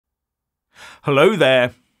Hello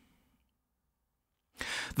there.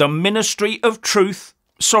 The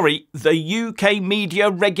UK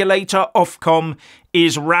media regulator Ofcom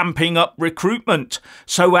is ramping up recruitment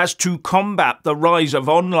so as to combat the rise of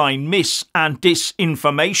online mis- and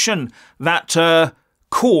disinformation that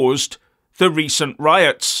caused the recent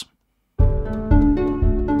riots.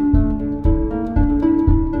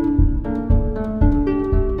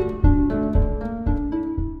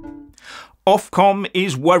 Ofcom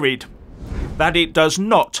is worried that it does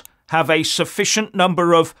not have a sufficient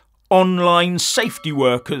number of online safety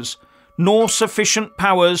workers, nor sufficient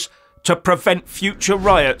powers to prevent future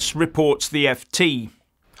riots, reports the FT.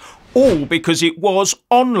 All because it was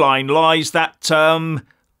online lies that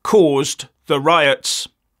caused the riots.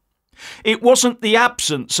 It wasn't the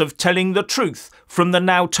absence of telling the truth from the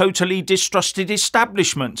now totally distrusted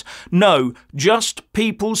establishment. No, just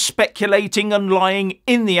people speculating and lying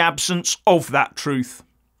in the absence of that truth.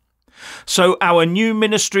 So our new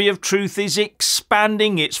Ministry of Truth is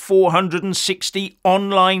expanding its 460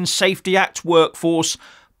 Online Safety Act workforce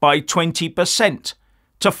by 20%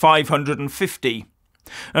 to 550.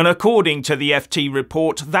 And according to the FT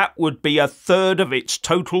report, that would be a third of its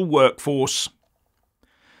total workforce.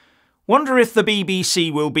 Wonder if the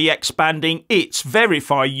BBC will be expanding its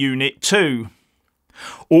Verify unit too.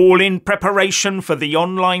 All in preparation for the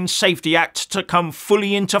Online Safety Act to come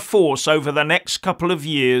fully into force over the next couple of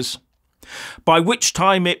years, by which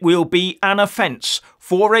time it will be an offence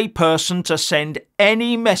for a person to send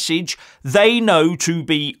any message they know to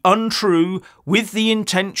be untrue with the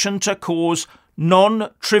intention to cause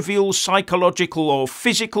non-trivial psychological or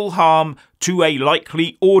physical harm to a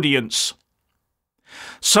likely audience.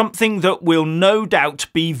 Something that will no doubt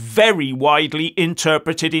be very widely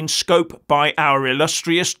interpreted in scope by our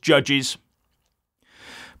illustrious judges.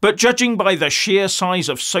 But judging by the sheer size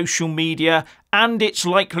of social media and its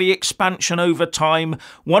likely expansion over time,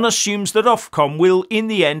 one assumes that Ofcom will in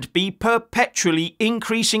the end be perpetually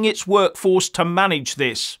increasing its workforce to manage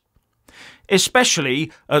this.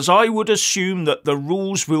 Especially as I would assume that the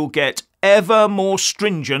rules will get ever more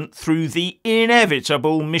stringent through the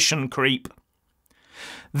inevitable mission creep.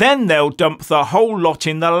 Then they'll dump the whole lot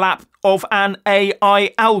in the lap of an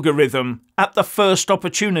AI algorithm at the first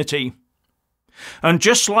opportunity. And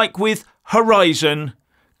just like with Horizon,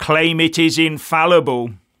 claim it is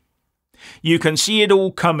infallible. You can see it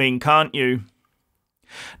all coming, can't you?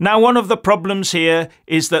 Now, one of the problems here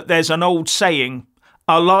is that there's an old saying,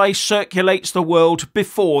 a lie circulates the world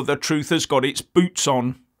before the truth has got its boots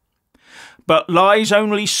on. But lies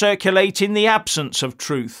only circulate in the absence of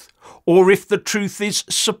truth, or if the truth is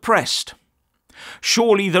suppressed.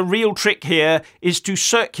 Surely the real trick here is to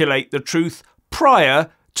circulate the truth prior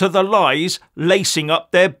to the lies lacing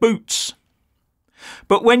up their boots.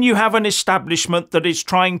 But when you have an establishment that is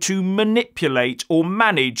trying to manipulate or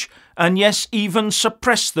manage, and yes, even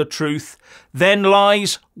suppress the truth, then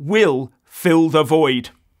lies will fill the void.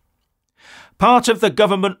 Part of the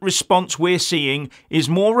government response we're seeing is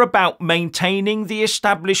more about maintaining the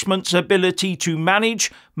establishment's ability to manage,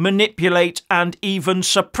 manipulate and even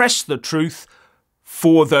suppress the truth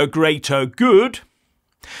for the greater good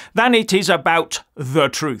than it is about the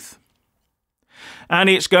truth. And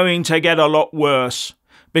it's going to get a lot worse,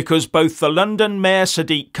 because both the London Mayor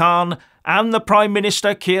Sadiq Khan and the Prime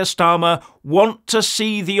Minister Keir Starmer want to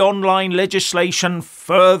see the online legislation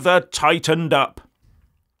further tightened up.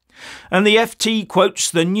 And the FT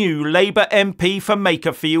quotes the new Labour MP for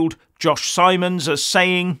Makerfield, Josh Simons, as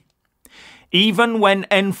saying, even when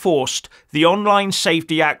enforced, the Online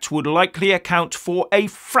Safety Act would likely account for a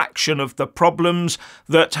fraction of the problems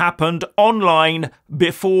that happened online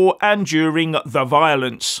before and during the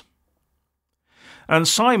violence. And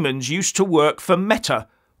Simons used to work for Meta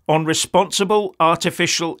on responsible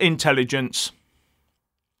artificial intelligence.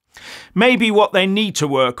 Maybe what they need to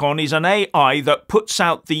work on is an AI that puts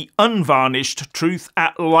out the unvarnished truth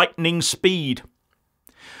at lightning speed.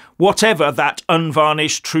 Whatever that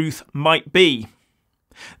unvarnished truth might be.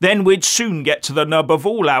 Then we'd soon get to the nub of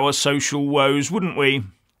all our social woes, wouldn't we?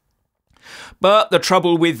 But the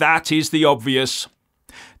trouble with that is the obvious.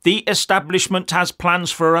 The establishment has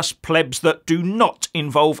plans for us plebs that do not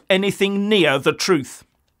involve anything near the truth.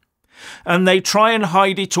 And they try and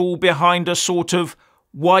hide it all behind a sort of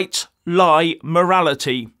white lie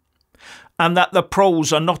morality, and that the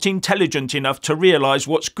proles are not intelligent enough to realise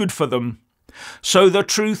what's good for them. So the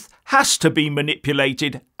truth has to be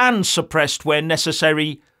manipulated and suppressed where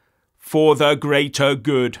necessary for the greater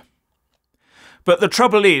good. But the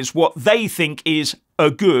trouble is, what they think is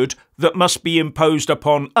a good that must be imposed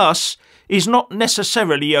upon us is not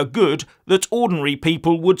necessarily a good that ordinary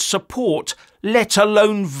people would support, let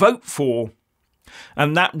alone vote for.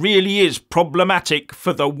 And that really is problematic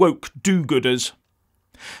for the woke do-gooders,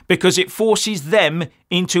 because it forces them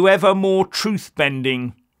into ever more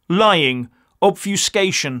truth-bending, lying,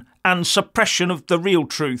 obfuscation and suppression of the real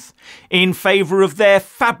truth in favour of their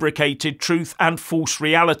fabricated truth and false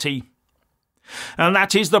reality. And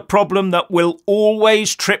that is the problem that will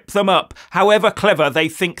always trip them up, however clever they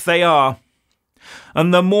think they are.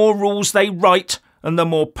 And the more rules they write and the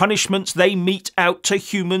more punishments they mete out to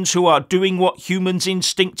humans who are doing what humans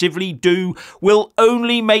instinctively do will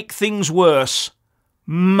only make things worse.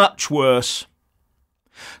 Much worse.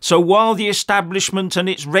 So while the establishment and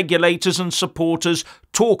its regulators and supporters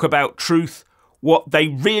talk about truth, what they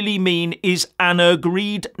really mean is an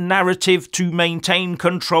agreed narrative to maintain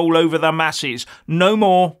control over the masses. No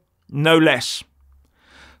more, no less.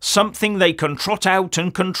 Something they can trot out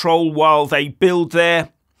and control while they build their,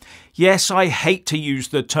 yes, I hate to use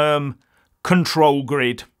the term, control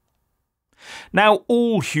grid. Now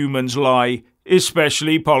all humans lie,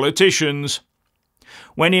 especially politicians.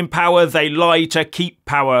 When in power, they lie to keep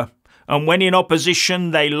power, and when in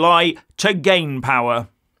opposition, they lie to gain power.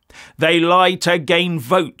 They lie to gain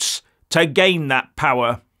votes, to gain that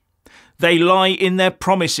power. They lie in their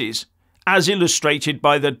promises, as illustrated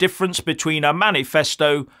by the difference between a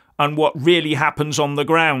manifesto and what really happens on the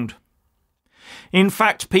ground. In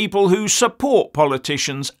fact, people who support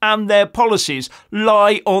politicians and their policies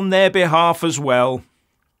lie on their behalf as well.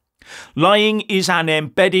 Lying is an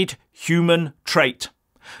embedded human trait,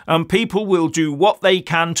 and people will do what they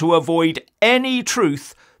can to avoid any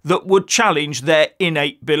truth that would challenge their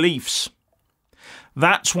innate beliefs.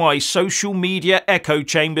 That's why social media echo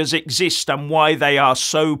chambers exist and why they are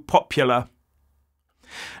so popular.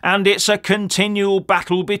 And it's a continual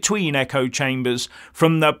battle between echo chambers,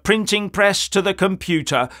 from the printing press to the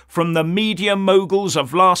computer, from the media moguls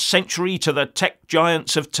of last century to the tech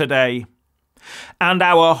giants of today. And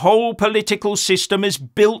our whole political system is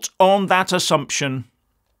built on that assumption.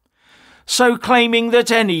 So claiming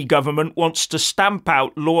that any government wants to stamp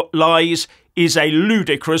out lies is a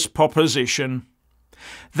ludicrous proposition.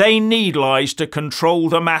 They need lies to control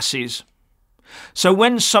the masses. So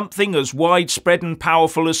when something as widespread and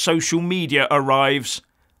powerful as social media arrives,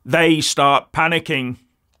 they start panicking.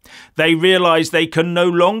 They realise they can no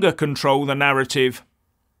longer control the narrative.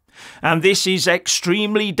 And this is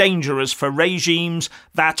extremely dangerous for regimes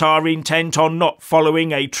that are intent on not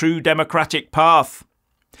following a true democratic path.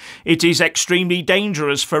 It is extremely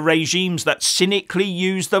dangerous for regimes that cynically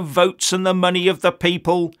use the votes and the money of the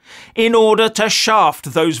people in order to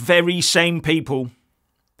shaft those very same people.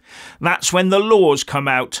 That's when the laws come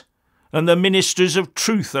out and the ministries of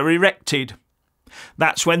truth are erected.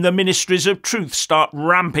 That's when the ministries of truth start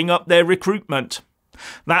ramping up their recruitment.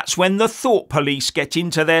 That's when the thought police get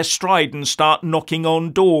into their stride and start knocking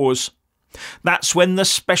on doors. That's when the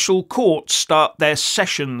special courts start their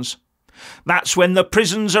sessions. That's when the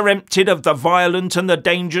prisons are emptied of the violent and the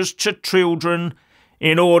dangerous to children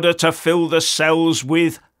in order to fill the cells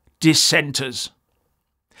with dissenters.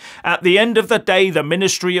 At the end of the day, the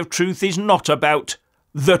Ministry of Truth is not about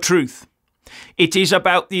the truth. It is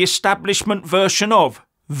about the establishment version of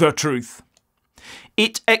the truth.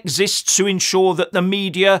 It exists to ensure that the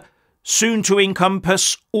media, soon to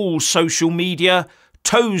encompass all social media,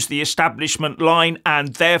 toes the establishment line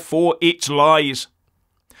and therefore it lies.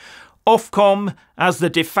 Ofcom, as the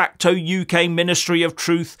de facto UK Ministry of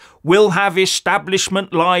Truth, will have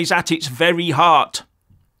establishment lies at its very heart.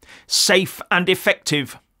 Safe and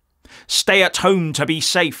effective. Stay at home to be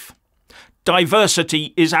safe.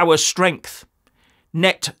 Diversity is our strength.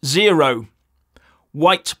 Net zero.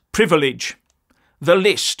 White privilege. The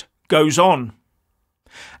list goes on.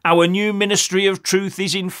 Our new Ministry of Truth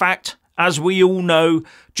is in fact, as we all know,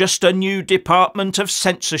 just a new department of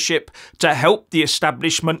censorship to help the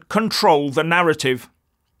establishment control the narrative.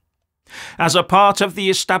 As a part of the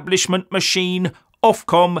establishment machine,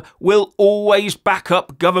 Ofcom will always back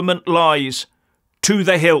up government lies, to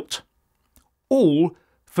the hilt. All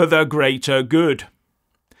for the greater good.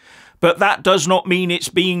 But that does not mean it's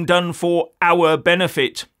being done for our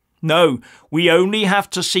benefit. No, we only have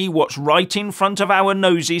to see what's right in front of our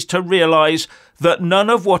noses to realise that none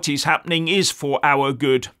of what is happening is for our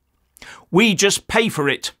good. We just pay for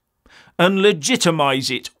it and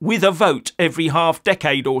legitimise it with a vote every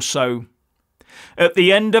half-decade or so. At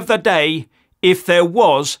the end of the day, if there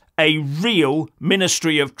was a real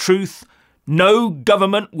Ministry of Truth, no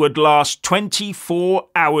government would last 24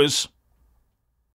 hours.